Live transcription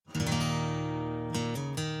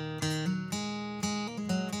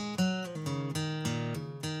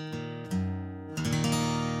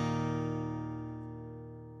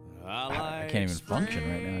can't even function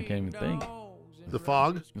right now. I can't even think. The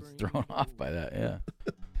fog? It's thrown off by that, yeah.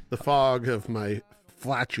 The fog of my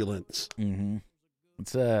flatulence. Mm-hmm.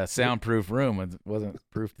 It's a soundproof room. It wasn't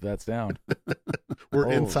proof to that sound. We're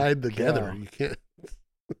Oh, inside together. cow. You can't.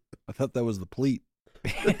 I thought that was the pleat.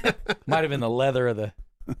 Might have been the leather of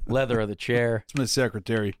the chair. It's my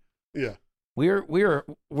secretary. Yeah. We're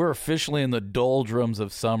officially in the doldrums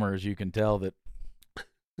of summer, as you can tell that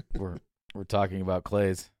we're talking about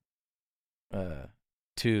Clay's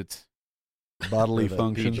toots. Bodily for the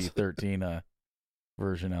functions. PG-13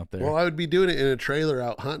 version out there. Well, I would be doing it in a trailer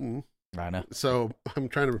out hunting. I know. So I'm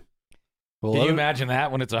trying to. Well, Can you imagine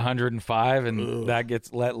that when it's 105 and Ugh. that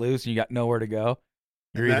gets let loose and you got nowhere to go?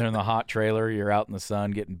 You're And either that- in the hot trailer, or you're out in the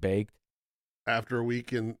sun getting baked. After a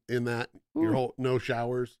week in that, Ooh. your whole no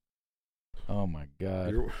showers. Oh my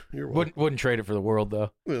God! You're Wouldn't trade it for the world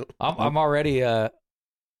though. well, I'm already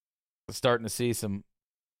starting to see some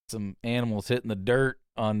animals hitting the dirt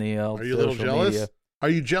on the Are you a little social jealous? media. Are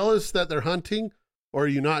you jealous that they're hunting, or are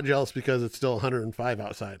you not jealous because it's still 105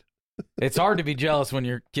 outside? It's hard to be jealous when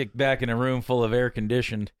you're kicked back in a room full of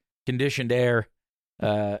conditioned air.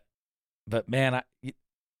 But man,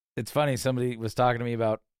 it's funny. Somebody was talking to me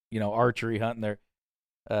about archery hunting.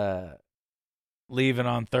 They're leaving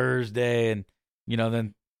on Thursday, and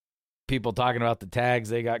then people talking about the tags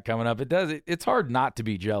they got coming up. It's hard not to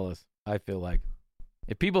be jealous. I feel like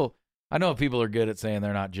I know people are good at saying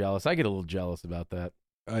they're not jealous. I get a little jealous about that.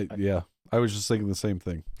 I was just thinking the same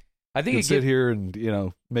thing. I think You could sit here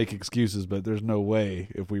and make excuses, but there's no way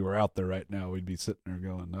if we were out there right now we'd be sitting there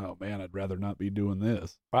going, "Oh man, I'd rather not be doing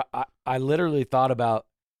this." I literally thought about,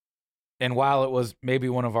 and while it was maybe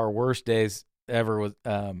one of our worst days ever,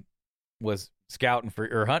 was scouting for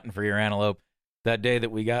or hunting for your antelope. That day that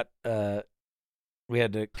we got we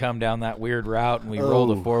had to come down that weird route and we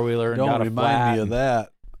rolled a 4-wheeler and Don't got a remind flat. me of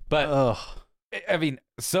that. But Ugh, I mean,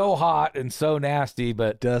 so hot and so nasty,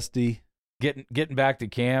 but dusty. getting back to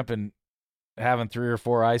camp and having 3 or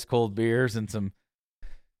 4 ice cold beers and some.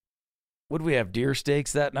 Would we have deer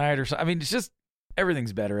steaks that night or something? I mean, it's just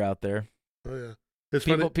everything's better out there. Oh yeah, it's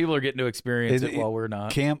funny. People are getting to experience it while we're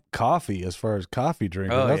not. Camp coffee, as far as coffee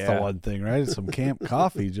drinking, Oh, that's yeah. the one thing, right? Some camp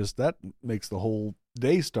coffee, just that makes the whole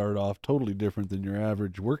day start off totally different than your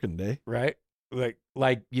average working day. Right?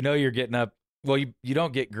 Like you're getting up. Well, you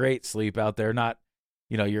don't get great sleep out there. Not,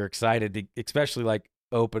 you're excited to, especially like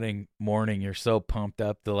opening morning. You're so pumped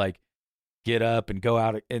up to like get up and go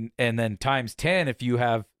out and then times 10 if you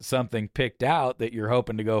have something picked out that you're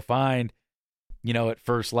hoping to go find, at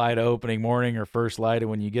first light opening morning or first light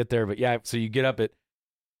when you get there. But yeah, so you get up at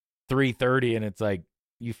 3:30 and it's like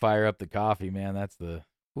you fire up the coffee, man. That's the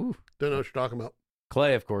Don't know what you're talking about.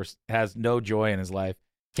 Clay, of course, has no joy in his life.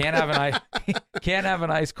 Can't have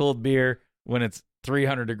an ice cold beer when it's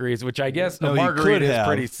 300 degrees, which I guess No, a he margarita could is have.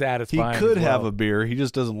 pretty He satisfying. could as well. have a beer. He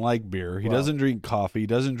just doesn't like beer. He Well- doesn't drink coffee. He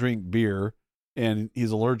doesn't drink beer, and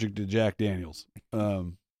he's allergic to Jack Daniels.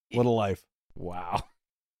 What a life! Wow.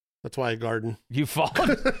 That's why I garden. You've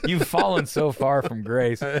fallen so far from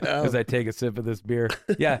grace as I take a sip of this beer.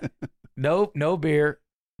 Yeah. No beer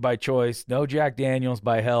by choice. No Jack Daniels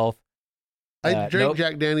by health. I drank nope.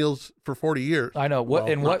 Jack Daniels for 40 years. I know. Well,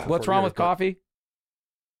 not for What's 40 wrong years, with but coffee?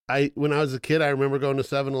 When I was a kid, I remember going to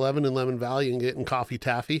 7-Eleven in Lemon Valley and getting coffee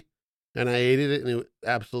taffy, and I ate it, and it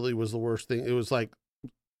absolutely was the worst thing. It was like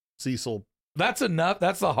Cecil. That's enough.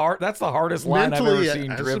 That's the hardest line I've ever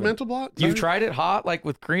seen it's a driven. mental block. You've Sorry. tried it hot, like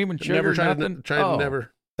with cream and sugar? Never tried nothing? it. Tried Oh. it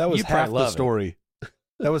never. That was You half probably the love it. story.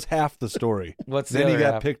 That was half the story. What's the Then he other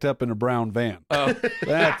got half? picked up in a brown van. Oh.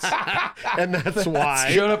 That's And that's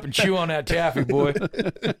why. Shut up and chew on that taffy, boy.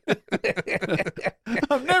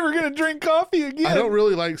 I'm never gonna drink coffee again. I don't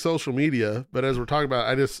really like social media, but as we're talking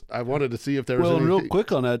about, I wanted to see if there was Well, and anything. real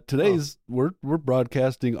quick on that, today's we're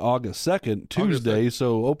broadcasting August 2nd, Tuesday,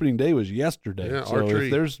 so opening day was yesterday. Yeah, so archery.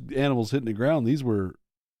 if there's animals hitting the ground, these were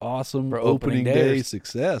awesome For opening opening day days.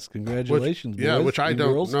 success. Congratulations, Yeah, boys which I and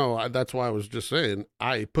don't girls. know. That's why I was just saying.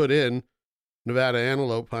 I put in Nevada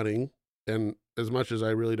antelope hunting, and as much as I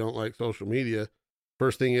really don't like social media,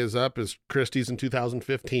 first thing is up is Christie's in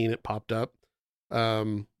 2015. It popped up.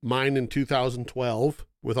 Mine in 2012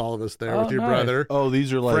 with all of us there Oh, with your nice. brother. Oh,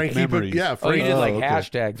 these are like Frankie, memories. yeah, Oh, you Frankie. did like okay.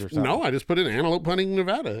 hashtags or something. No, I just put in antelope hunting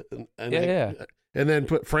Nevada. And Yeah. And then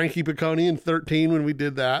put Frankie Piccone in 13 when we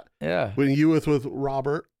did that. Yeah. When you with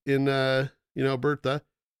Robert in, Bertha.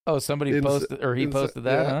 Oh, somebody In- posted, or he in posted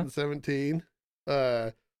that, yeah, huh? in 17. Yeah,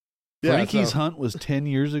 Frankie's so- hunt was 10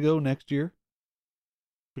 years ago next year.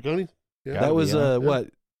 Piccone? Yeah. Gotta That be, was yeah. what?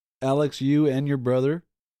 Alex, you and your brother,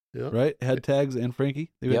 Yeah. right? Had tags and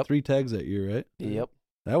Frankie. They had Yep. 3 tags that year, right? Yep.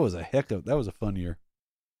 That was a fun year.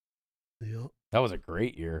 Yep. That was a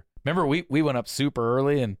great year. Remember, we went up super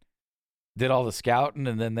early and did all the scouting,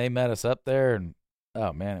 and then they met us up there, and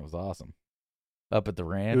oh man, it was awesome. Up at the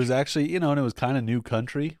ranch. It was actually, and it was kind of new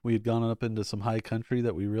country. We had gone up into some high country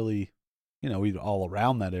that we really, we'd all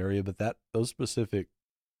around that area, but those specific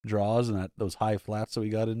draws and those high flats that we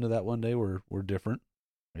got into that one day were different.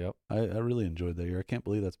 Yep. I really enjoyed that year. I can't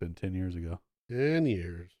believe that's been 10 years ago. 10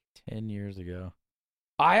 years. 10 years ago.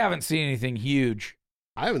 I haven't seen anything huge.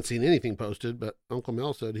 I haven't seen anything posted, but Uncle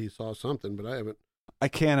Mel said he saw something, but I haven't. I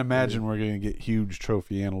can't imagine we're going to get huge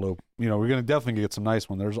trophy antelope. We're going to definitely get some nice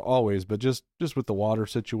one. There's always, but just with the water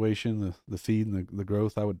situation, the feed and the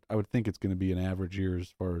growth, I would think it's going to be an average year as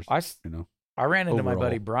far as I ran into my overall.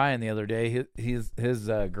 buddy Brian the other day. His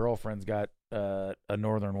girlfriend's got a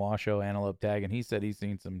northern Washoe antelope tag, and he said he's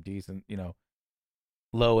seen some decent,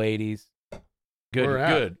 low 80s. Good, Where at?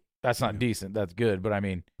 good. That's not decent. That's good. But I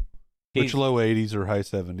mean, Which low 80s or high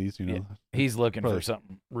 70s, Yeah. He's looking Probably. for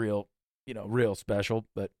something real, real special.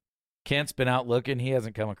 But Kent's been out looking. He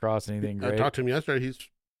hasn't come across anything I great. talked to him yesterday. He's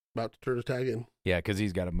about to turn his tag in. Yeah, because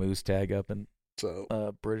he's got a moose tag up in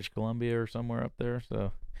So British Columbia or somewhere up there.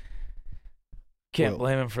 So can't Well-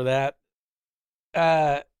 blame him for that.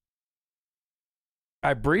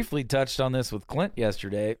 I briefly touched on this with Clint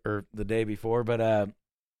yesterday or the day before, but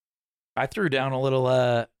I threw down a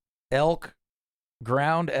little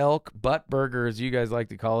ground elk butt burger, as you guys like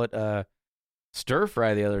to call it, stir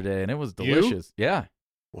fry the other day, and it was You? delicious. Yeah,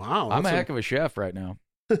 wow, I'm a heck of a chef right now.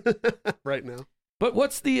 right now. But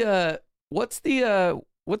what's the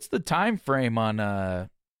time frame on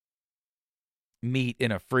meat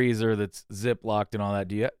in a freezer that's ziplocked and all that?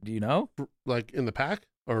 Do you know? Like in the pack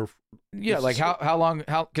or Yeah, like how long?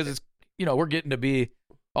 Because it's we're getting to be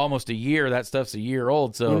almost a year. That stuff's a year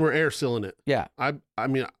old. when So we're air sealing it. yeah, I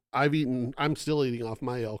mean, I'm still eating off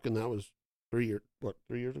my elk, and that was 3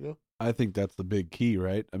 years ago? I think that's the big key,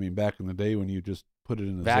 right? I mean, back in the day when you just put it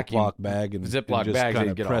in a Vacuum- Ziploc bag and Ziploc just bags, kind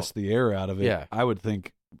they'd of get press all- the air out of it. Yeah. I would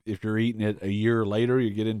think if you're eating it a year later, you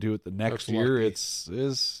get into it the next That's year, lucky.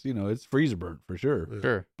 it's freezer burnt for sure. Yeah,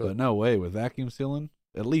 sure. But no way with vacuum sealing,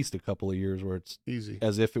 at least a couple of years where it's easy.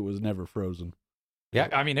 as if it was never frozen. Yeah,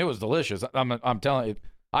 I mean it was delicious. I'm telling you,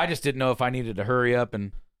 I just didn't know if I needed to hurry up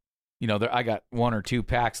and I got 1 or 2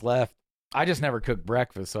 packs left. I just never cooked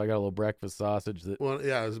breakfast, so I got a little breakfast sausage that Well,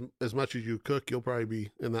 yeah, as much as you cook, you'll probably be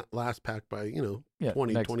in that last pack by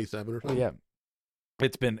 20, next- 27 or well, something. yeah.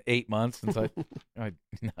 It's been 8 months since I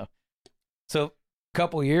no. So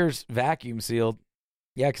couple years vacuum sealed.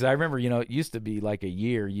 Yeah, because I remember it used to be like a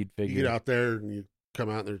year. You'd You figure get out there and you come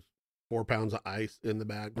out and there's 4 pounds of ice in the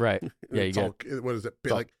bag. right. And Yeah, you it's got all, what is it?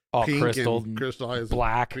 it's all- Like all pink crystalled and and crystallized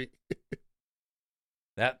black. pink.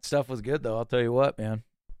 That stuff was good though. I'll tell you what, man.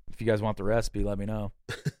 If you guys want the recipe, let me know.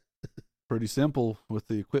 Pretty simple with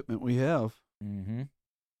the equipment we have. Mm-hmm.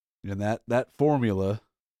 And that formula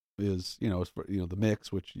is is for, the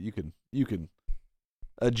mix, which you can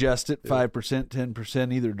adjust it 5%,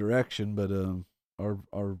 10% either direction, but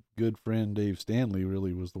our good friend Dave Stanley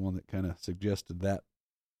really was the one that kind of suggested that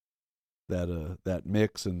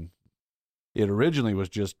mix, and it originally was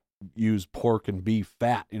just use pork and beef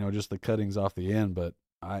fat, just the cuttings off the end, but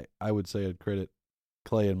I would say I'd credit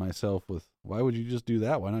Clay and myself with, why would you just do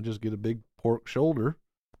that? Why not just get a big pork shoulder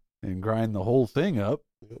and grind the whole thing up?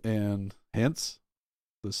 Yep. And hence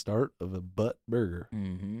the start of a butt burger.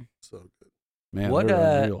 Mm-hmm. So good. Man, What,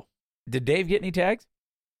 they're unreal. Did Dave get any tags?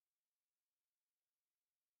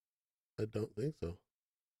 I don't think so.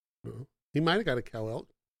 No. He might have got a cow elk.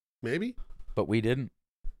 Maybe. But we didn't.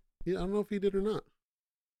 Yeah, I don't know if he did or not.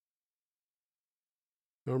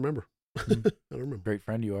 I don't remember. Hmm. I don't remember. Great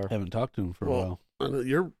friend you are. Haven't talked to him for a Well, while. I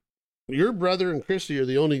know your brother and Christy are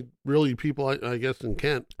the only really people I guess in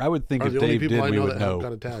Kent. I would think Are if the only Dave people did, I we know would that have know.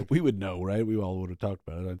 got a tag. We would know, right? We all would have talked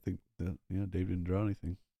about it. I think that Dave didn't draw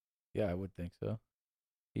anything. Yeah, I would think so.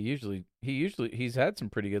 He's had some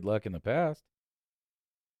pretty good luck in the past.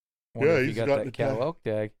 Wonder Yeah, if he he's got gotten that a cow tag. elk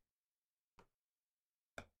tag.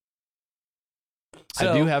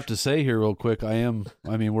 I do have to say here real quick,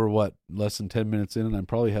 we're what, less than 10 minutes in, and I'm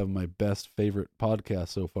probably having my best favorite podcast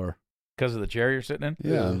so far. Because of the chair you're sitting in.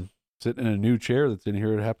 Yeah. I'm sitting in a new chair that's in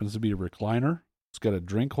here. It happens to be a recliner. It's got a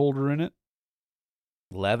drink holder in it.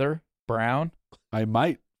 Leather, brown. I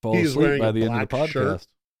might fall He is asleep wearing by a the end of the black podcast. shirt.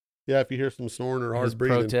 Yeah, if you hear some snoring or His hard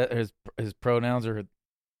breathing. his pronouns are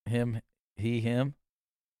him, he, him.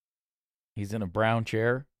 He's in a brown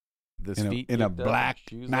chair. His feet In a kicked up, black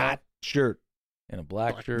shoes knot off, shirt. in a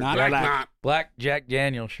black shirt, knot, Black black. knot. black Jack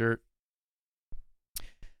Daniel shirt.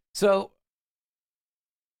 So,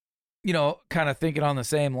 kind of thinking on the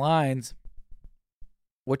same lines,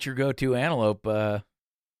 what's your go-to antelope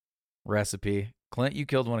recipe. Clint, you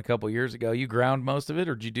killed one a couple years ago. You ground most of it,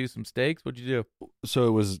 or did you do some steaks? What'd you do? So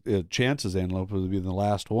it was Chance's antelope would be the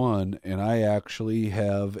last one, and I actually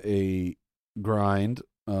have a grind,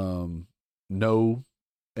 no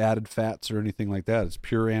added fats or anything like that. It's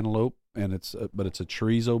pure antelope, and but it's a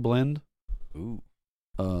chorizo blend. Ooh,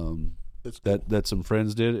 that some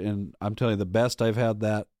friends did, and I'm telling you, the best I've had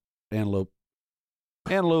that antelope.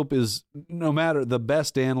 Antelope is no matter the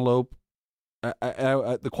best antelope.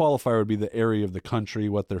 The qualifier would be the area of the country,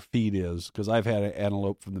 what their feed is, because I've had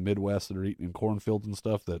antelope from the Midwest that are eating in cornfields and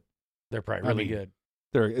stuff that they're probably really good.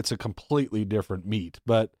 It's a completely different meat.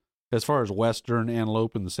 But as far as Western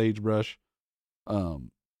antelope and the sagebrush,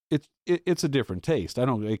 it's a different taste.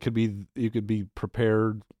 You could be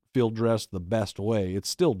prepared, field dressed the best way. It's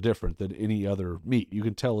still different than any other meat. You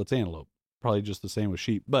can tell it's antelope. Probably just the same with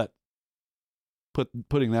sheep. But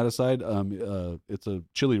putting that aside, it's a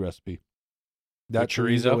chili recipe. That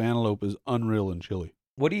chorizo antelope is unreal in chili.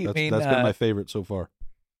 What do you mean? That's been my favorite so far.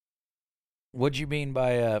 What do you mean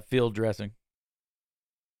by field dressing?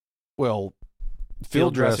 Well,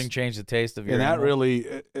 field dressing changed the taste of your and animal? that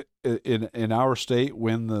really in our state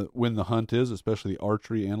when the hunt is, especially the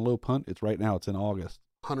archery antelope hunt. It's right now. It's in August.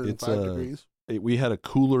 105 degrees. We had a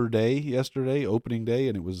cooler day yesterday, opening day,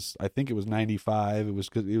 and I think it was 95. It was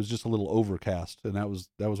just a little overcast, and that was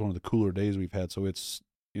one of the cooler days we've had. So it's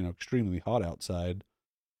extremely hot outside.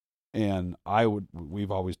 And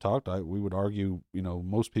we've always talked, we would argue,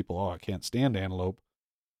 most people, I can't stand antelope.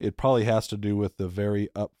 It probably has to do with the very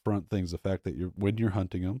upfront things, the fact that when you're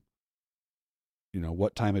hunting them,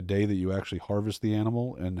 what time of day that you actually harvest the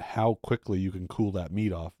animal and how quickly you can cool that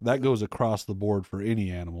meat off. That goes across the board for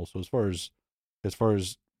any animal. So as far as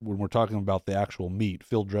when we're talking about the actual meat,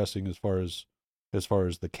 field dressing, as far as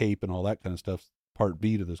the cape and all that kind of stuff, part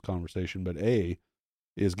B to this conversation, but A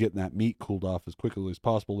is getting that meat cooled off as quickly as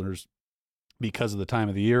possible. Because of the time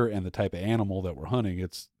of the year and the type of animal that we're hunting,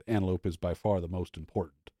 antelope is by far the most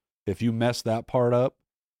important. If you mess that part up,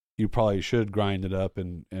 you probably should grind it up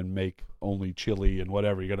and make only chili and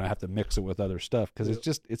whatever. You're going to have to mix it with other stuff because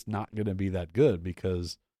it's not going to be that good,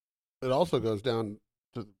 because it also goes down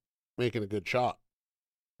to making a good shot,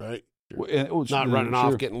 right? Not running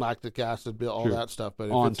off, getting lactic acid, all that stuff.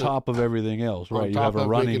 But on top of everything else, right? You have a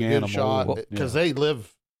running animal because they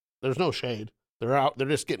live. There's no shade. They're out. They're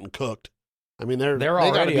just getting cooked. I mean, they're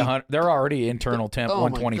already internal temp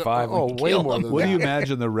 125. Way more than that. What do you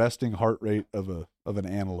imagine the resting heart rate of an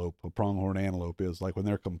antelope, a pronghorn antelope, is like when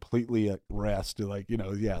they're completely at rest? So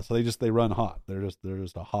they run hot. They're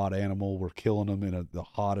just a hot animal. We're killing them in the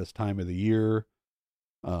hottest time of the year.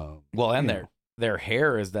 Their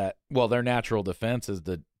hair is their natural defense is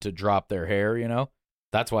to drop their hair,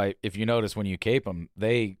 That's why if you notice when you cape them,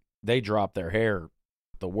 they drop their hair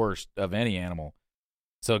the worst of any animal.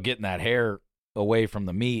 So getting that hair away from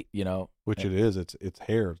the meat, which it is, it's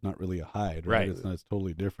hair. It's not really a hide, right? It's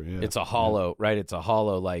totally different. Yeah. It's a hollow, right? It's a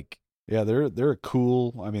hollow, like. Yeah, they're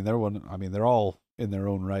cool. They're all in their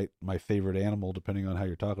own right my favorite animal, depending on how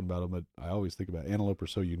you're talking about them. But I always think about antelope are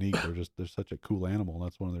so unique. They're such a cool animal. And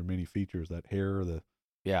that's one of their many features. That hair, the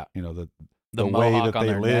way that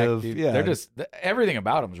they live. Neck, yeah, they're just everything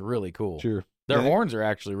about them is really cool. Sure, their horns are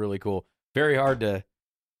actually really cool. Very hard to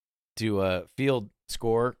field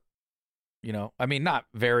score. Not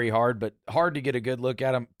very hard, but hard to get a good look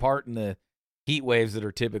at them. Part in the heat waves that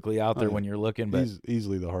are typically out there when you're looking, but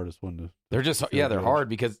easily the hardest one to. They're just they're hard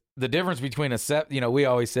because the difference between we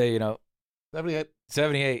always say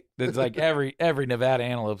 78. It's like every Nevada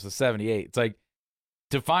antelope's a 78. It's like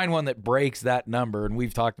to find one that breaks that number, and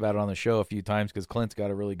we've talked about it on the show a few times because Clint's got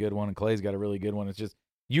a really good one and Clay's got a really good one. It's just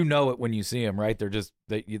it when you see them, right? They're just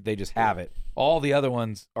they just have it. All the other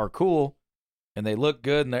ones are cool and they look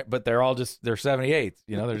good, but they're all they're 78s.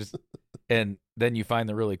 They're just and then you find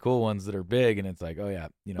the really cool ones that are big, and it's like, oh yeah,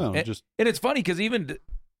 and it's funny because even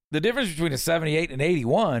the difference between a 78 and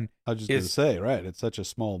 81 I was just going to say, right, it's such a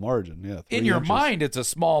small margin. Yeah, in your mind, it's a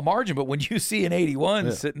small margin, but when you see an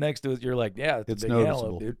 81 sitting next to it, you're like, yeah, it's a big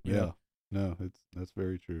noticeable. Antelope, dude. Yeah, no, that's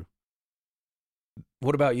very true.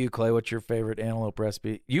 What about you, Clay? What's your favorite antelope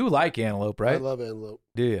recipe? You like antelope, right? I love antelope.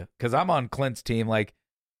 Do you? Because I'm on Clint's team. Like,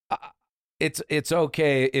 it's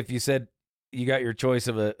okay if you said you got your choice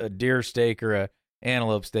of a deer steak or a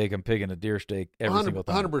antelope steak. I'm picking a deer steak every single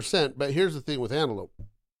time. 100%. But here's the thing with antelope.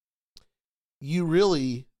 You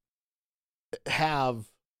really have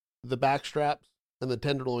the back straps and the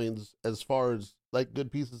tenderloins as far as like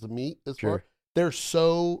good pieces of meat. All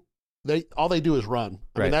they do is run.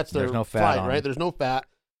 I mean, that's their no fat flight, right? There's no fat.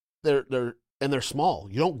 They're small.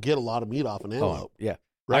 You don't get a lot of meat off an antelope. Yeah.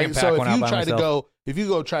 right? can pack So one if out you by try to myself. if you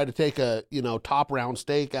go try to take a top round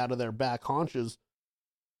steak out of their back haunches,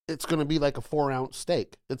 it's going to be like a 4-ounce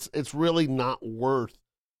steak. It's really not worth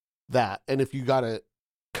that. And if you got to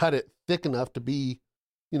cut it thick enough to be,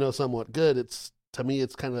 somewhat good, to me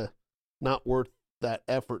it's kind of not worth that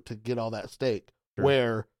effort to get all that steak. Sure.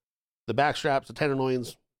 Where the back straps, the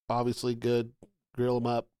tenderloins, obviously good, grill them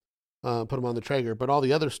up, put them on the Traeger, but all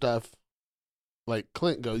the other stuff, like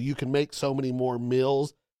Clint goes, you can make so many more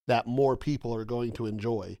meals that more people are going to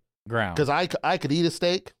enjoy. Ground. Because I could eat a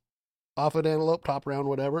steak off an antelope, top round,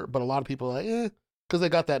 whatever, but a lot of people are like, because they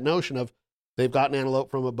got that notion of they've got an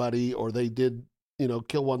antelope from a buddy, or they did,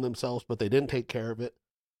 kill one themselves, but they didn't take care of it.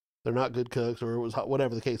 They're not good cooks, or it was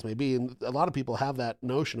whatever the case may be. And a lot of people have that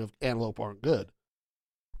notion of antelope aren't good.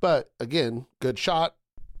 But again, good shot,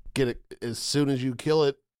 get it as soon as you kill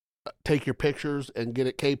it, take your pictures and get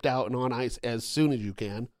it caped out and on ice as soon as you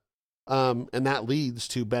can. And that leads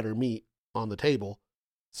to better meat on the table.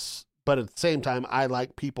 But at the same time, I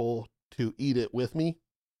like people to eat it with me.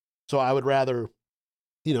 So I would rather,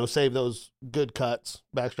 save those good cuts,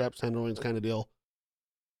 backstraps, tenderloins kind of deal,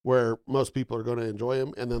 where most people are going to enjoy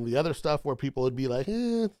them. And then the other stuff where people would be like,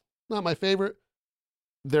 not my favorite,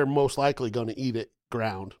 they're most likely going to eat it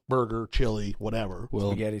ground, burger, chili, whatever.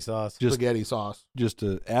 Well, Spaghetti sauce. Spaghetti sauce. Just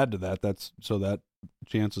to add to that, that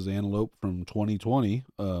Chance's antelope from 2020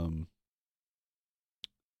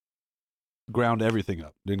 ground everything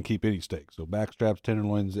up, didn't keep any steak. So backstraps,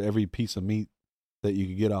 tenderloins, every piece of meat that you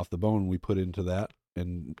could get off the bone, we put into that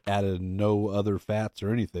and added no other fats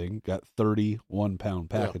or anything. Got 31 pound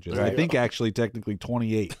packages. there I you think go. actually technically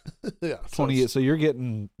 28. Yeah. 28. So you're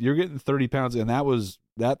getting 30 pounds, and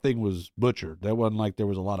that thing was butchered. That wasn't like there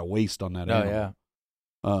was a lot of waste on that Oh animal.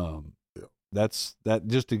 yeah. That's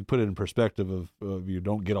just to put it in perspective of you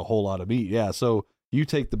don't get a whole lot of meat. Yeah. So you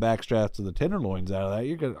take the backstraps of the tenderloins out of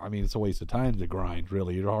that, it's a waste of time to grind,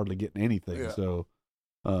 really. You're hardly getting anything. Yeah. So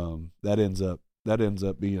that ends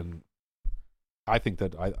up being, I think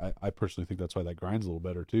that I personally think that's why that grinds a little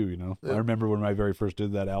better too, Yeah. I remember when I very first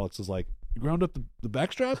did that, Alex was like, "You ground up the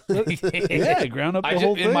backstrap?" Yeah, ground up the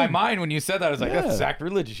whole thing. In my mind, when you said that, I was like, Yeah. that's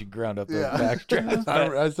sacrilegious. You ground up the Yeah. backstraps.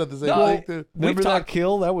 But- I said the same No, thing too. Remember We've that talked-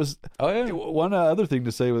 kill? That was oh yeah. one other thing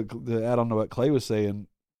to say to add on to what Clay was saying.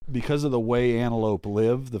 Because of the way antelope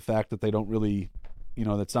live, the fact that they don't really,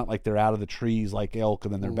 it's not like they're out of the trees like elk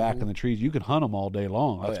and then they're back in the trees. You can hunt them all day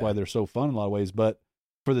long. That's yeah. why they're so fun in a lot of ways. But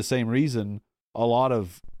for the same reason, a lot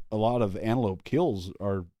of antelope kills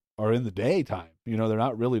are in the daytime. They're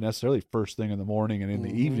not really necessarily first thing in the morning and in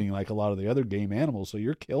the evening like a lot of the other game animals. So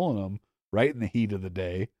you're killing them right in the heat of the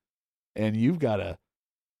day, and you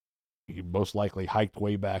most likely hiked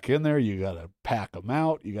way back in there. You got to pack them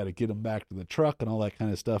out. You got to get them back to the truck and all that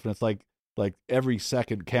kind of stuff. And it's like every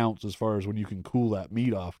second counts as far as when you can cool that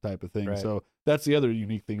meat off type of thing. Right. So that's the other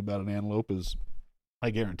unique thing about an antelope is I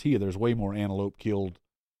guarantee you there's way more antelope killed.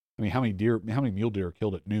 I mean, how many mule deer are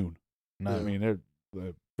killed at noon? No, I mean, they're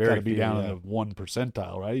Very got to be few, down yeah. in the 1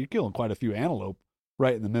 percentile, right? You're killing quite a few antelope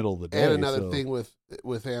right in the middle of the day. And another so- thing with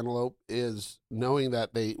antelope is knowing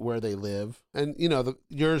that where they live, and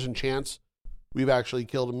yours and Chance, we've actually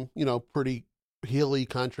killed them. Pretty hilly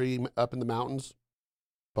country up in the mountains,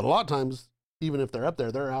 but a lot of times, even if they're up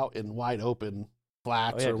there, they're out in wide open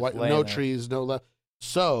flats Oh, yeah, or just laying no there. trees, no left.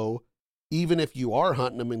 So even if you are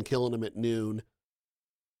hunting them and killing them at noon,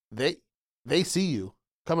 they see you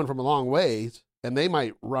coming from a long ways, and they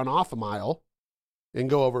might run off a mile and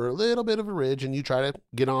go over a little bit of a ridge, and you try to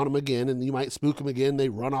get on them again, and you might spook them again. They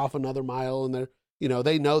run off another mile, and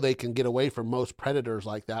they know they can get away from most predators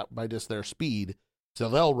like that by just their speed. So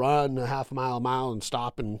they'll run a half a mile, and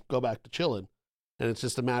stop and go back to chilling. And it's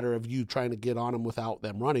just a matter of you trying to get on them without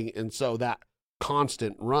them running. And so that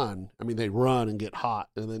constant run, they run and get hot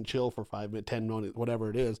and then chill for 5 minutes, 10 minutes, whatever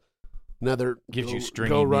it is. Gives you stringy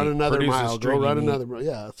go run meat. another Produces mile, go stringy run meat. another mile.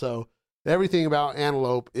 Yeah. So everything about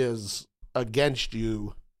antelope is against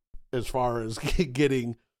you as far as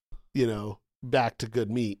getting, back to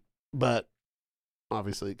good meat. But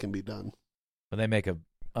obviously it can be done. But they make an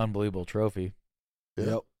unbelievable trophy Yeah.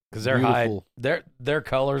 Yep. because their hide, Beautiful. their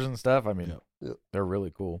colors and stuff. I mean, Yep. Yep. they're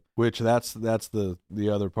really cool. Which that's the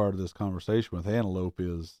other part of this conversation with antelope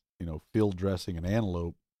is, field dressing an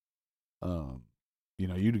antelope.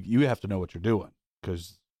 You have to know what you're doing,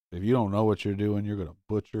 because if you don't know what you're doing, you're going to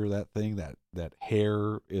butcher that thing. That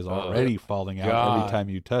hair is already falling out God. every time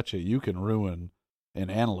you touch it. You can ruin an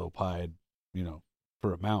antelope hide,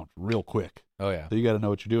 for a mount real quick. Oh yeah. So you got to know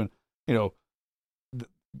what you're doing.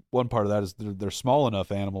 one part of that is they're small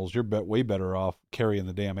enough animals. You're way better off carrying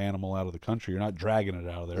the damn animal out of the country. You're not dragging it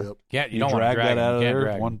out of there. Yep. You don't want to drag that out of there.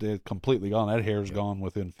 drag One day completely gone. That hair's gone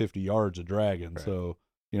within 50 yards of dragging. Right. So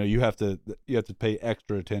you have to pay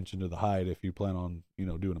extra attention to the hide if you plan on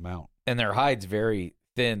doing a mount. And their hide's very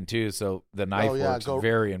thin too, so the knife work's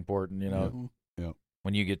very important. Mm-hmm.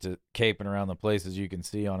 When you get to caping around the places you can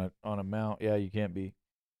see on a mount, you can't be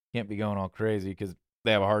going all crazy because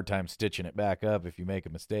they have a hard time stitching it back up if you make a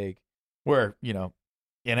mistake. Where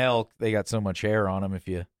in elk they got so much hair on them, if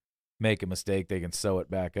you make a mistake they can sew it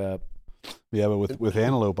back up. Yeah, but with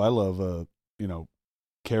antelope, I love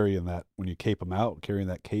carrying that when you cape them out, carrying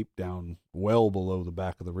that cape down well below the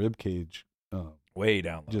back of the rib cage. Way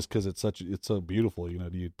down low. Just because it's so beautiful, do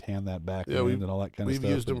you tan that back and all that kind of stuff?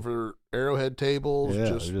 We've used them for arrowhead tables.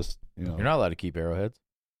 Yeah, just You're not allowed to keep arrowheads.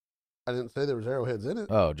 I didn't say there was arrowheads in it.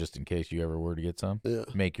 Oh, just in case you ever were to get some. Yeah,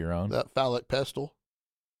 Make your own. that phallic pestle.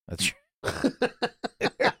 That's true.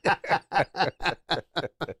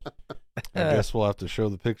 I guess we'll have to show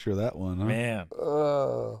the picture of that one, huh? Man,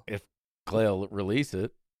 if Clay will release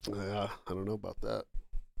it. Yeah, I don't know about that.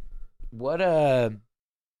 What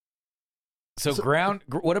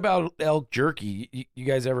what about elk jerky? You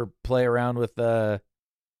guys ever play around with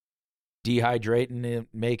dehydrating and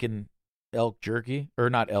making elk jerky, or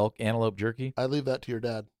not elk, antelope jerky? I leave that to your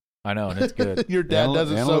dad. I know, and it's good. Your dad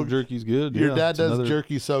does it antelope jerky's good. Your dad does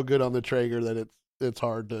jerky so good on the Traeger that it's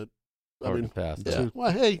hard to. Hard to pass. Yeah.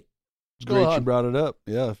 Well, hey, it's great you brought it up.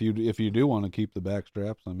 Yeah, if you do want to keep the back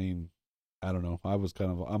straps, I don't know.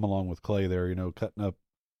 I'm along with Clay there. Cutting up,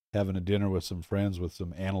 having a dinner with some friends with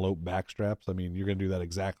some antelope back straps. You're gonna do that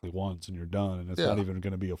exactly once and you're done, and it's not even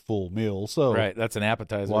gonna be a full meal. So right, that's an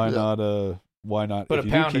appetizer. Why not? Why not? But a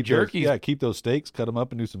pound of jerky. Keep those steaks, cut them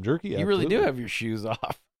up, and do some jerky. You really do have your shoes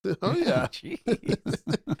off. Oh yeah.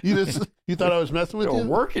 Jeez. You thought I was messing with you? You're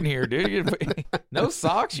working here, dude. No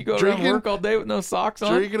socks. You go around work all day with no socks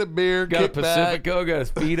on. Drinking a beer. Got a Pacifico. Got his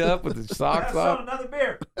feet up with his socks off. Another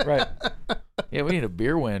beer. Right. Yeah, we need a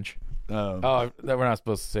beer winch. We're not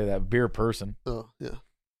supposed to say that. Beer person. Oh yeah.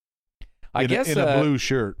 I guess in a blue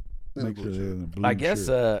shirt. Make sure they're in a blue I guess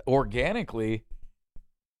shirt. Organically,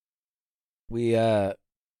 we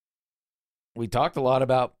talked a lot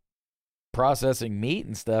about processing meat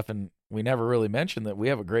and stuff, and we never really mentioned that we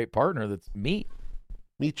have a great partner that's meat.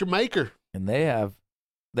 Meet your maker. And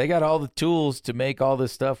they got all the tools to make all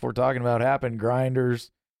this stuff we're talking about happen: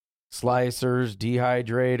 grinders, slicers,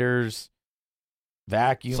 dehydrators,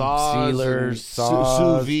 vacuum sealers,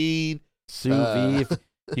 sous vide.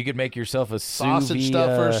 You could make yourself a sausage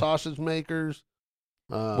stuffer, sausage makers.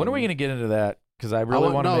 When are we going to get into that? Because I really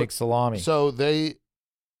want to make salami. So I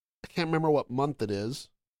can't remember what month it is,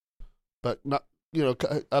 but not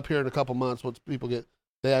up here in a couple months, once people get,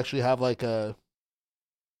 they actually have like a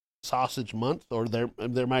sausage month, or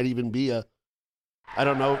there might even be a, I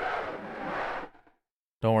don't know.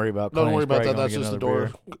 Don't worry about. Don't worry about that. That's just the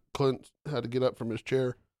door. Beer. Clint had to get up from his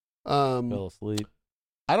chair. Fell asleep.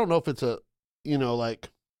 I don't know if it's a like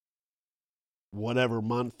whatever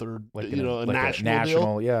month or like a like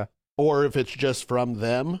national deal, yeah, or if it's just from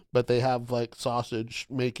them. But they have like sausage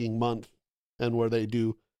making month, and where they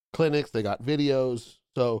do clinics, they got videos.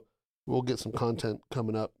 So we'll get some content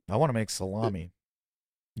coming up. I want to make salami.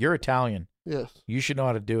 You're Italian. Yes. You should know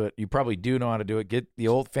how to do it. You probably do know how to do it. Get the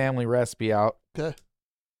old family recipe out. Okay.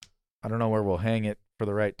 I don't know where we'll hang it for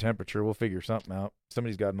the right temperature. We'll figure something out.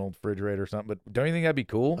 Somebody's got an old refrigerator or something. But don't you think that'd be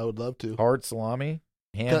cool? I would love to. Hard salami,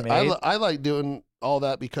 handmade. I like doing all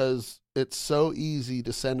that because it's so easy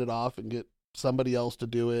to send it off and get somebody else to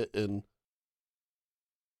do it, and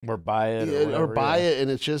or buy it, it, and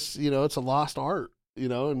it's just it's a lost art,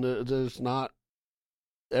 and there's not.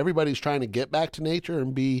 Everybody's trying to get back to nature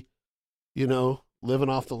and be, living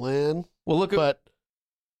off the land. Well, look at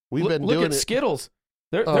Skittles.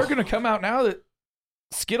 They're going to come out now that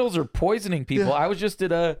Skittles are poisoning people. Yeah. I was just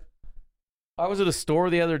at a store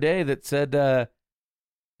the other day that said, had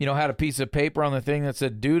a piece of paper on the thing that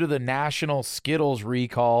said, due to the national Skittles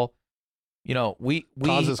recall, we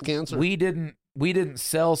causes cancer. We didn't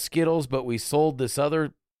sell Skittles, but we sold this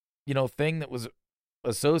other, thing that was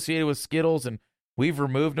associated with Skittles, and we've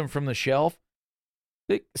removed them from the shelf.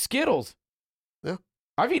 Skittles. Yeah.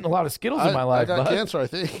 I've eaten a lot of Skittles in my life. I got cancer, I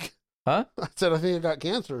think. Huh? I said I think I got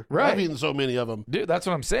cancer. Right. I've eaten so many of them. Dude, that's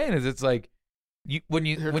what I'm saying. Is it's like when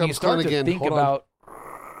you start to think Hold about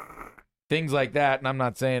things like that, and I'm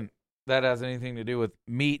not saying that has anything to do with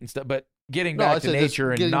meat and stuff, but getting back to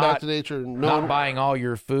nature and not buying all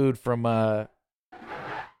your food from that's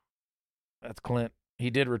Clint. He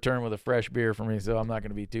did return with a fresh beer for me, so I'm not going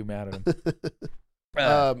to be too mad at him.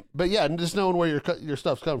 But yeah, and just knowing where your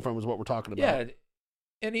stuff's coming from is what we're talking about. Yeah,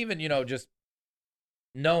 and even just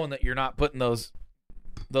knowing that you're not putting those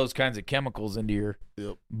kinds of chemicals into your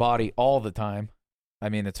body all the time. I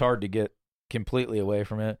mean, it's hard to get completely away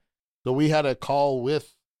from it. So we had a call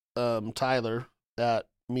with Tyler at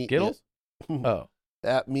Meat. Skittles?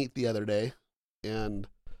 At Meat the other day, and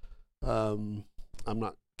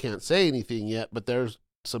can't say anything yet, but there's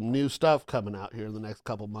some new stuff coming out here in the next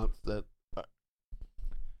couple months that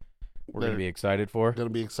we're going to be excited for. Going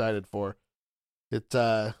to be excited for. It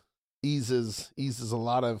eases a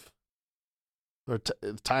lot of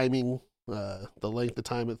timing, the length of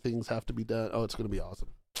time that things have to be done. Oh, it's going to be awesome.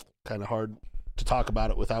 Kind of hard to talk about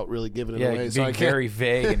it without really giving it away. So very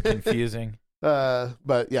vague and confusing.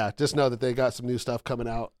 But yeah, just know that they got some new stuff coming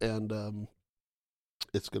out, and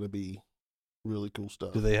it's going to be really cool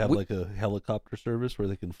stuff. Do they have like a helicopter service where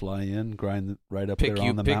they can fly in, grind right up there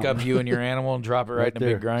on the pick mountain? up you and your animal and drop it right in a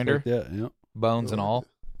big grinder? Yeah, yeah. Bones and all.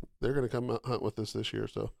 They're going to come hunt with us this year.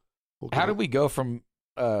 So, how did we go from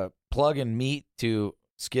Plug and Meat to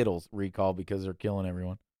Skittles recall because they're killing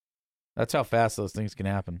everyone? That's how fast those things can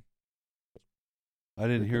happen. I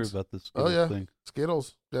didn't hear about this Skittles thing.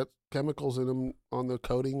 Skittles got chemicals in them on the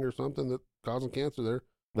coating or something that causing cancer.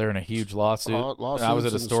 They're in a huge lawsuit. I was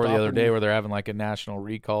at a store the other day where they're having like a national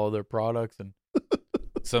recall of their products and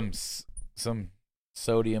some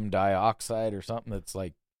sodium dioxide or something that's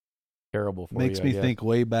like terrible for Makes you. me think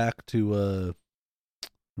way back to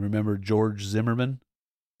remember George Zimmerman?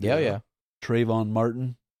 Yeah. Trayvon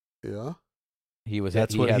Martin. Yeah. He was.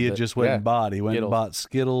 That's what he had just went and bought. He went and bought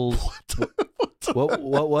Skittles.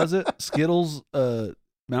 What was it? Skittles,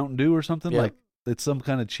 Mountain Dew or something? Yeah. Like it's some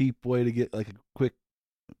kind of cheap way to get like a quick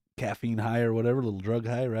caffeine high or whatever, little drug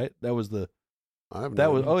high, right? That was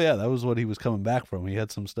what he was coming back from. He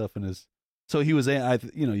had some stuff in his. So he was,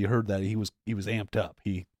 you heard that he was amped up.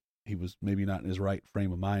 He was maybe not in his right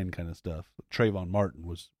frame of mind, kind of stuff. Trayvon Martin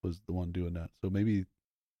was the one doing that. So maybe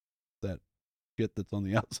that shit that's on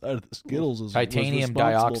the outside of the Skittles is titanium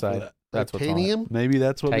dioxide. That's titanium. Maybe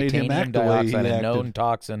that's what made him act the way he acted. A acted. known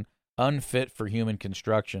toxin, unfit for human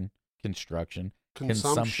consumption,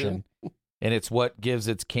 and it's what gives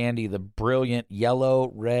its candy the brilliant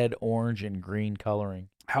yellow, red, orange, and green coloring.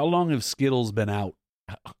 How long have Skittles been out?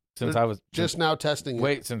 Since I was just now testing it.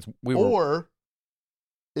 Wait, since we were. Or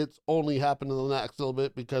it's only happened in the next little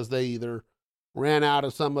bit because they either ran out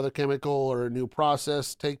of some other chemical or a new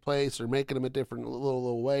process take place or making them a different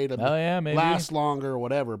little way to maybe last longer or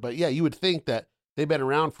whatever. But yeah, you would think that they've been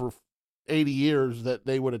around for 80 years that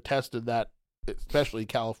they would have tested that, especially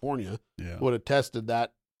California, would have tested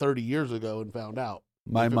that 30 years ago and found out.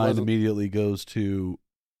 My mind immediately goes to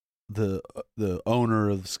the owner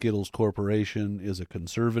of Skittles Corporation is a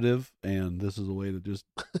conservative, and this is a way to just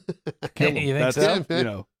kill him. You think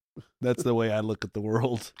so? That's the way I look at the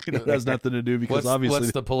world. It has nothing to do because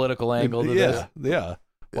what's the political angle to this? Yeah.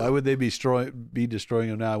 Why would they be destroying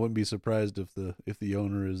him now? I wouldn't be surprised if the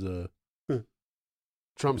owner is a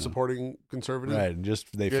Trump supporting conservative, right? And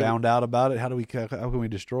just they found out about it. How can we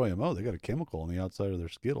destroy him? Oh, they got a chemical on the outside of their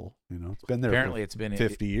Skittle. It's been there. Apparently, it's been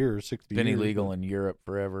 50 years, 60 years. Been illegal in Europe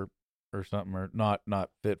forever, or something, or not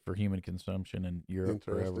fit for human consumption in Europe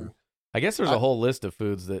forever. I guess there's a whole list of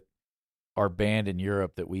foods that are banned in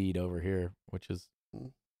Europe that we eat over here, which is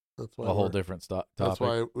a whole different topic. That's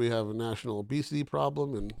why we have a national obesity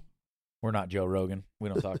problem, and we're not Joe Rogan. We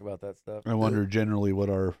don't talk about that stuff. I wonder generally what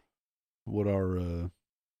our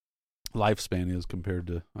lifespan is compared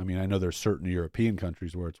to. I mean, I know there's certain European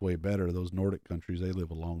countries where it's way better. Those Nordic countries, they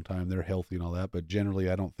live a long time. They're healthy and all that, but generally,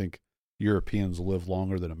 I don't think Europeans live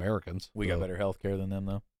longer than Americans. We got better health care than them,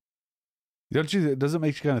 though. Don't you? Does it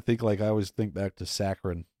make you kind of think? Like I always think back to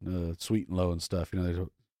saccharin, sweet and low and stuff. You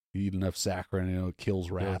eat enough saccharin, it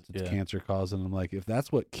kills rats. It's cancer causing. I'm like, if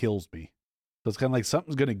that's what kills me, so it's kind of like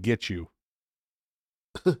something's going to get you.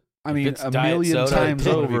 I mean, a million times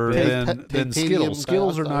over than Skittles.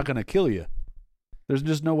 Skittles are not going to kill you. There's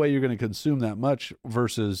just no way you're going to consume that much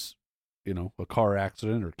versus, a car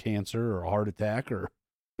accident or cancer or a heart attack or,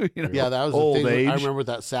 yeah, that was old the thing. age. I remember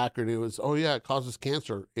that saccharin. It was, it causes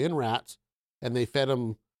cancer in rats, and they fed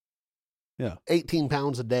them 18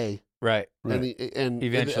 pounds a day. Right. And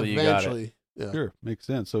eventually you got it. Yeah. Sure, makes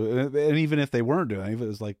sense. So, and even if they weren't doing it,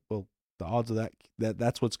 it's like, well, the odds of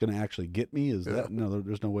that's what's going to actually get me is that no,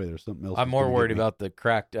 there's no way. There's something else. I'm more worried about the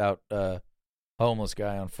cracked out homeless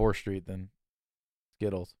guy on 4th Street than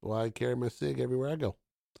Skittles. Well, I carry my cig everywhere I go.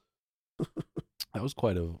 That was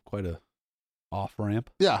quite a off ramp.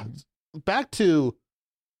 Yeah. Back to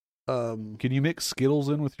can you mix Skittles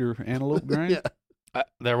in with your antelope grind? Yeah.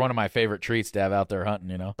 They're one of my favorite treats to have out there hunting.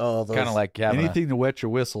 You know, Oh, kind of like having Anything to wet your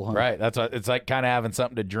whistle, huh? right. That's what it's like. Kind of having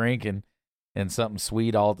something to drink and something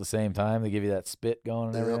sweet all at the same time. They give you that spit going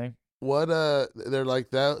and Yep. everything. What they're like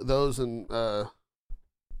that those and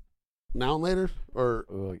now and later or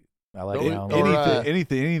Ooh, I like Or, now.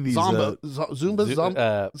 Anything, any of these. Zumbas, Zombas?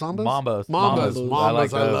 Mambas. Mambas. I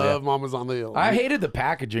like I those, yeah. love Mambas on the hill. I hated the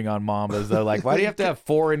packaging on Mambas though. Like, why do you have to have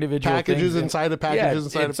 4 individual packages things? inside of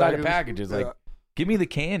packages Yeah, inside of packages. Like, Yeah. give me the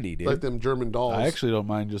candy, dude. like them German dolls. I actually don't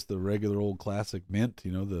mind just the regular old classic mint.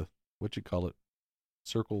 You know, the what you call it,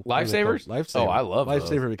 circle what are they called? Lifesavers? Lifesaver. Oh, I love those.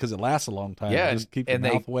 Lifesaver because it lasts a long time. Yeah, It just keep your and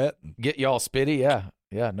they- mouth wet. Get you all spitty.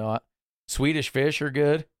 Yeah. No, Swedish fish are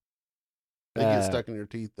good. They get stuck in your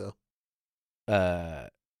teeth though.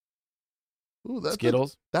 Ooh,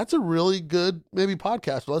 Skittles. That's a really good maybe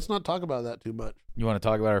podcast. But let's not talk about that too much. You want to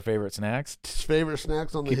talk about our favorite snacks? Favorite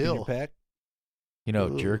snacks on the Keep in hill. your pack. You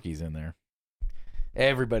know, Ooh. jerky's in there.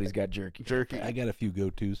 Everybody's got jerky. Jerky. I got a few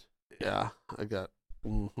go-tos. Yeah, I got.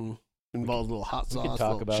 Involves a little hot we sauce, could a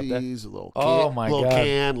talk little about that. cheese, a little Oh, can, my little God.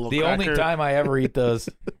 can, little The only cracker. time I ever eat those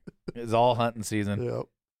is all hunting season. Yep.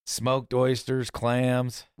 Smoked oysters,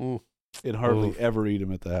 clams. And hardly Oof. ever eat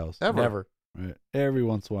them at the house. Ever. Never. Right. Every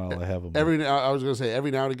once in a while, I have them. I was gonna say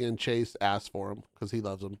every now and again, Chase asks for them because he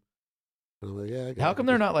loves them. And I'm like, yeah. I got How it. come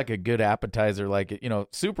they're not like a good appetizer? Like, you know,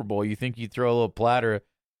 Super Bowl, you think you throw a little platter of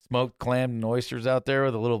smoked clam and oysters out there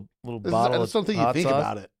with a little I bottle just of don't think you hot think sauce?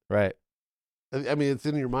 about it. Right. I mean, it's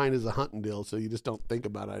in your mind as a hunting deal, so you just don't think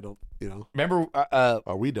about it. I don't, Remember,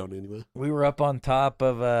 or we don't anyway. we were up on top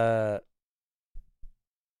of, I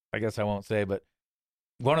guess I won't say, but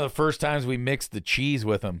one of the first times we mixed the cheese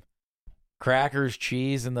with them. Crackers,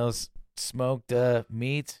 cheese, and those smoked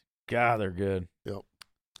meats. God, they're good. Yep.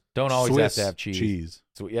 Don't always Swiss have to have cheese.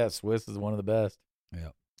 So, yeah, Swiss is one of the best.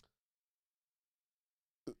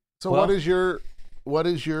 So Well- what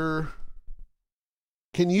is your?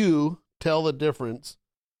 Can you tell the difference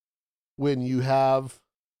when you have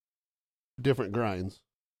different grinds?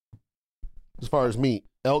 As far as meat,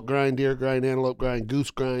 elk grind, deer grind, antelope grind,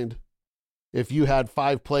 goose grind. If you had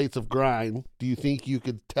 5 plates of grind, do you think you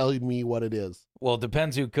could tell me what it is? Well, it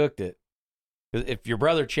depends who cooked it. 'Cause if your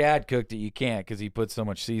brother Chad cooked it, you can't because he put so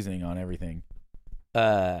much seasoning on everything.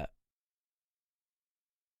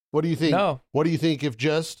 What do you think? No. What do you think if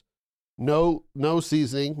just no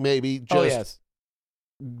seasoning, maybe just Oh, yes.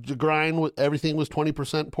 the grind with everything was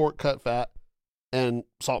 20% pork cut fat and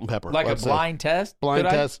salt and pepper? Like a let's say. blind test? Blind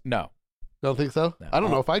Could I? test? No. Don't think so? No. I don't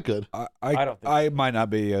know if I could. I don't think I might not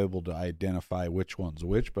be able to identify which one's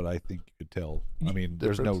which, but I think you could tell. I mean,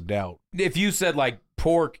 there's no Difference? doubt. If you said like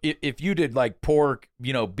pork, if you did like pork,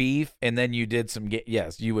 you know, beef, and then you did some,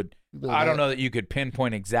 yes, you would. I don't know that you could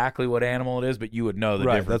pinpoint exactly what animal it is, but you would know the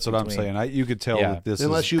Right, difference. that's what I'm between- saying. You could tell Yeah. that this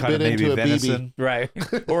Unless is you've kind of been maybe into a BB. venison.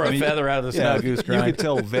 Right. Or a I mean, feather out of the Yeah, snow goose you grind. could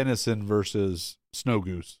tell venison versus snow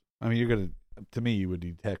goose. I mean, you're gonna. To me, you would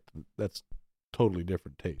detect that's totally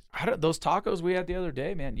different taste. Those tacos we had the other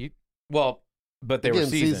day, man. But they were Again,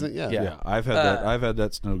 seasoned. seasoned, Yeah, I've had that. Uh, I've had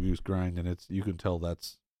that snow goose grind, and you can tell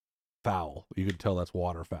that's foul. You can tell that's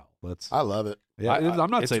waterfowl. That's I love it. yeah. I'm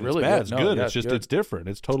not it's saying really it's bad. good. It's No, good. yeah, It's it's just good. it's different.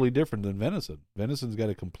 It's totally different than venison. Venison's got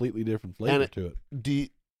a completely different flavor And to it.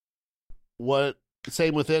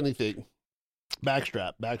 Same with anything.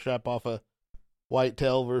 Backstrap off a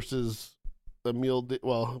whitetail versus a mule.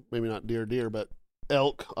 Well, maybe not deer, but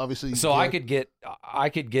elk. Obviously, So I could get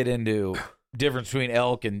into difference between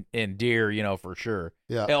elk and deer, you know, for sure.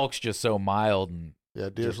 Yeah, Elk's just so mild and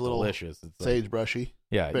deer's just a little delicious. It's like, sagebrushy,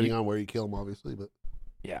 yeah, depending on where you kill them, obviously. But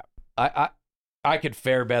I could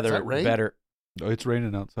fare that rain? better. Oh, it's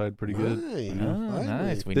raining outside pretty good. Nice. Oh, Finally.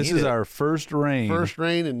 nice. We This need is it. our first rain. First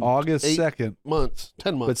rain in August 8 2nd. months,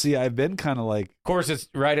 10 months. But see, I've been kind of like, Of course, it's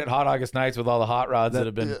right at Hot August nights with all the hot rods that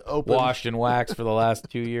have been open. washed and waxed for the last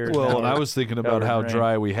 2 years. well, now. and I was thinking about Covered in how rain.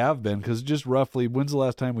 dry we have been because just roughly, when's the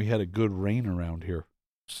last time we had a good rain around here?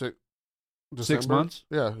 6 6 months?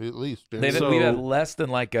 Yeah, at least. We've So- had less than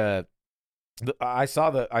like a. I saw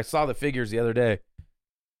the figures the other day.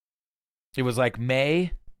 It was like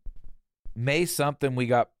May something. We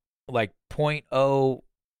got like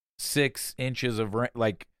 0.06 inches of rain,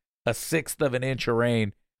 like a sixth of an inch of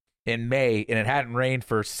rain in May, and it hadn't rained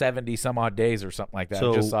for 70 some odd days or something like that.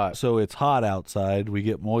 I just saw it. So it's hot outside. We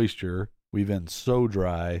get moisture. We've been so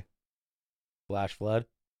dry. Flash flood.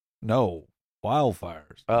 No,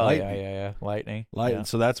 wildfires. Oh lightning. yeah. Lightning. Light, Yeah.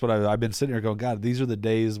 So that's what I've been sitting here going, God, these are the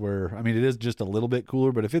days where, I mean, it is just a little bit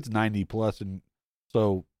cooler, but if it's 90 plus, and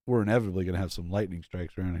so we're inevitably going to have some lightning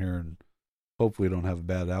strikes around here, and hopefully we don't have a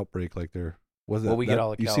bad outbreak like there was. Well, we get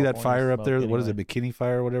all the you see that California fire up smoke there? What is it, anyway. McKinney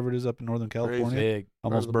Fire, whatever it is up in Northern California? Big.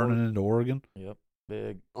 Almost burning into Oregon. Yep.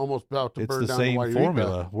 big. almost about to It's burn the down same the Wairika.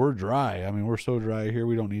 formula. We're dry. I mean, we're so dry here.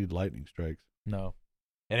 We don't need lightning strikes. No.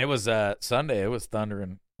 And it was Sunday. It was thunder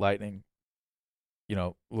and lightning,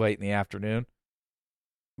 late in the afternoon.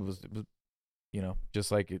 It was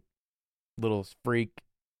just like a little freak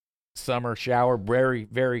summer shower, very,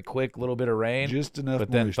 very quick, little bit of rain. Just enough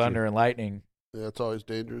but then moisture. thunder and lightning. Yeah, it's always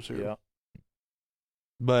dangerous here. Yeah.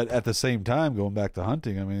 But at the same time, going back to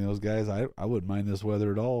hunting, I mean, those guys, I wouldn't mind this weather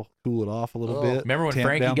at all. Cool it off a little Oh. bit. Remember when tamp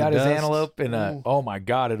Frankie down got the his dust. antelope and oh my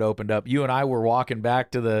God, it opened up. You and I were walking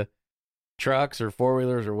back to the trucks or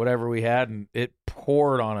four-wheelers or whatever we had, and it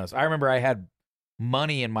poured on us. I remember I had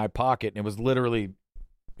money in my pocket, and it was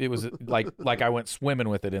like I went swimming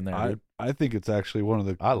with it in there. Dude. I think it's actually one of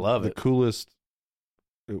the I love the it. coolest.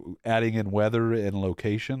 Adding in weather and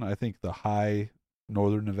location, I think the high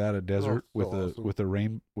northern Nevada desert so awesome.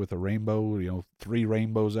 with a rainbow, 3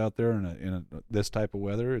 rainbows out there in this type of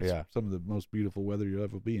weather. It's some of the most beautiful weather you'll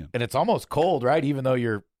ever be in. And it's almost cold, right? Even though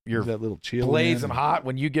you're that little chill blazing in. hot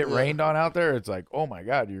when you get rained on out there, it's like, oh my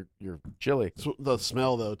God, you're chilly. The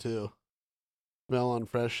smell though too. Smell on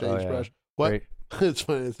fresh sagebrush. What? Great. It's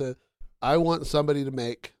funny. It said, I want somebody to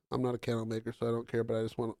make. I'm not a candle maker, so I don't care. But I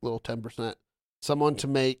just want a little 10%. Someone to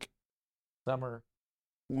make. Summer.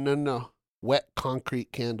 No. Wet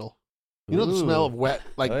concrete candle. You know the smell of wet,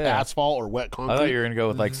 asphalt or wet concrete? I thought you were going to go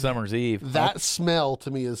with like Summer's Eve. That smell to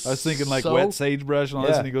me is I was thinking like so... wet sagebrush and all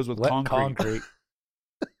this, and he goes with wet concrete.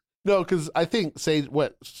 No, because I think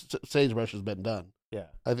sagebrush has been done. Yeah.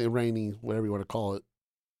 I think rainy, whatever you want to call it.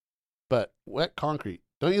 But wet concrete.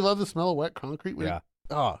 Don't you love the smell of wet concrete? Yeah.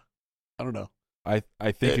 Oh, I don't know. I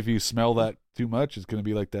think if you smell that too much, it's going to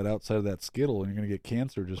be like that outside of that Skittle, and you're going to get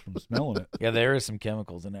cancer just from smelling it. Yeah, there is some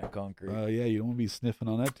chemicals in that concrete. Yeah, you don't want to be sniffing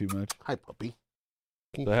on that too much. Hi, puppy.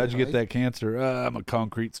 So how'd you get that cancer? I'm a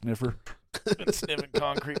concrete sniffer. Been sniffing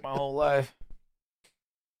concrete my whole life.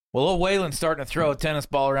 Well, old Waylon's starting to throw a tennis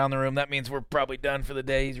ball around the room. That means we're probably done for the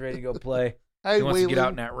day. He's ready to go play. Hey, He wants to get Waylon. out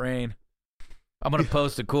in that rain. I'm going to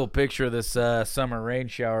post a cool picture of this summer rain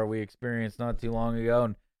shower we experienced not too long ago.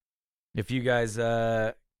 And if you guys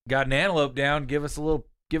got an antelope down, give us a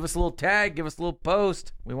little tag, give us a little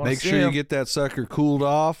post. We want to Make see sure you him. get that sucker cooled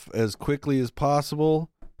off as quickly as possible.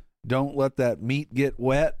 Don't let that meat get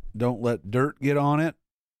wet. Don't let dirt get on it.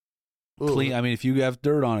 Ooh. Clean. I mean, if you have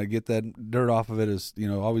dirt on it, get that dirt off of it. Is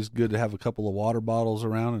always good to have a couple of water bottles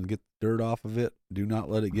around and get dirt off of it. Do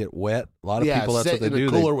not let it get wet. A lot of people, that's sit what they in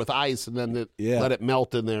do. a cooler with ice and then Yeah. let it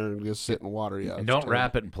melt in there and just sit in water. Yeah, And don't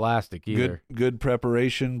wrap it in plastic either. Good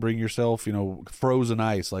preparation. Bring yourself, frozen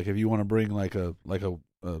ice. Like if you want to bring like a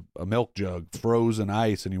milk jug, frozen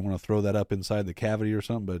ice, and you want to throw that up inside the cavity or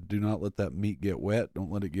something, but do not let that meat get wet.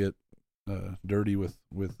 Don't let it get dirty with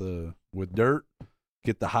dirt.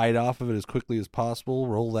 Get the hide off of it as quickly as possible.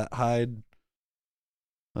 Roll that hide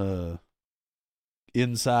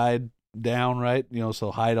inside down, right? So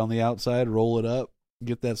hide on the outside, roll it up,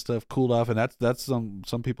 get that stuff cooled off, and that's some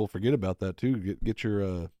people forget about that too. Get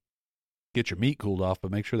your meat cooled off, but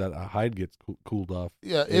make sure that hide gets cooled off.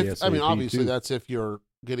 Yeah, ASAP obviously too. that's if you're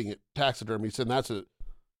getting it taxidermied, and that's a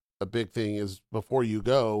big thing is before you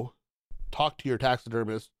go, talk to your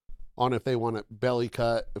taxidermist on if they want it belly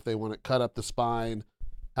cut, if they want it cut up the spine,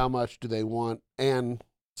 how much do they want, and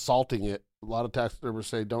salting it. A lot of taxidermists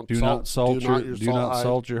say do not salt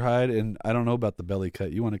your hide. And I don't know about the belly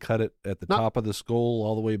cut. You want to cut it at the top of the skull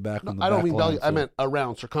all the way back on the I don't back mean line, belly. I meant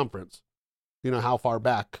around circumference. How far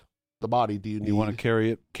back the body do you need? You want to carry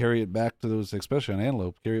it back to those, especially on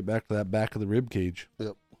antelope. Carry it back to that back of the rib cage.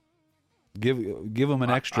 Yep. Give them an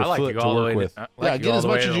extra I like foot to to go all the work way with. Get as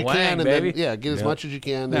much as you can, and baby. then get as much as you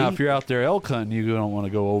can. Now, if you're out there elk hunting, you don't want to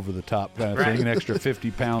go over the top kind of thing. An extra 50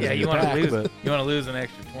 pounds. Yeah, in you your want to pack, lose. but You want to lose an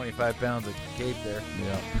extra 25 pounds of cape there.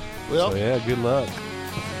 yeah. well, So yeah, good luck.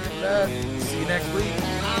 See you next week.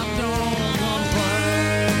 I don't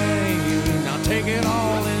complain. I'll take it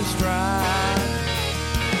all in stride.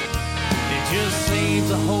 It just seems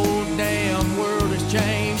the whole damn world has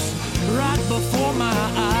changed right before my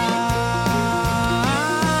eyes.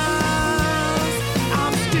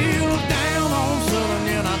 I'm still down on Southern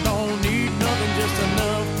and I don't need nothing, just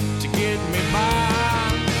enough to get me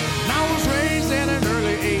by. And I was raised at an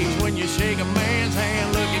early age when you shake a man's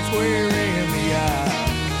hand looking square in the eye.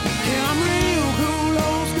 Yeah, I'm real cool,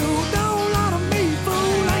 old school, don't lie to me,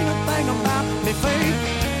 fool, ain't a thing about me fake.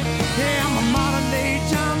 Yeah, I'm a modern day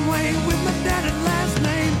John Wayne with my daddy's last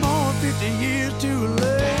name, born 50 years too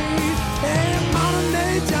late. Yeah, modern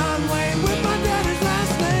day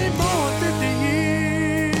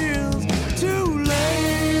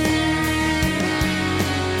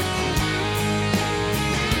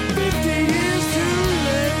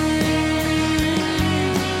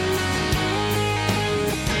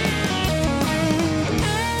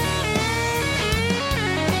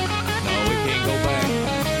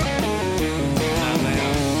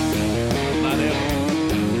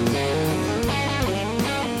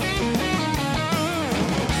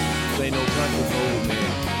old man.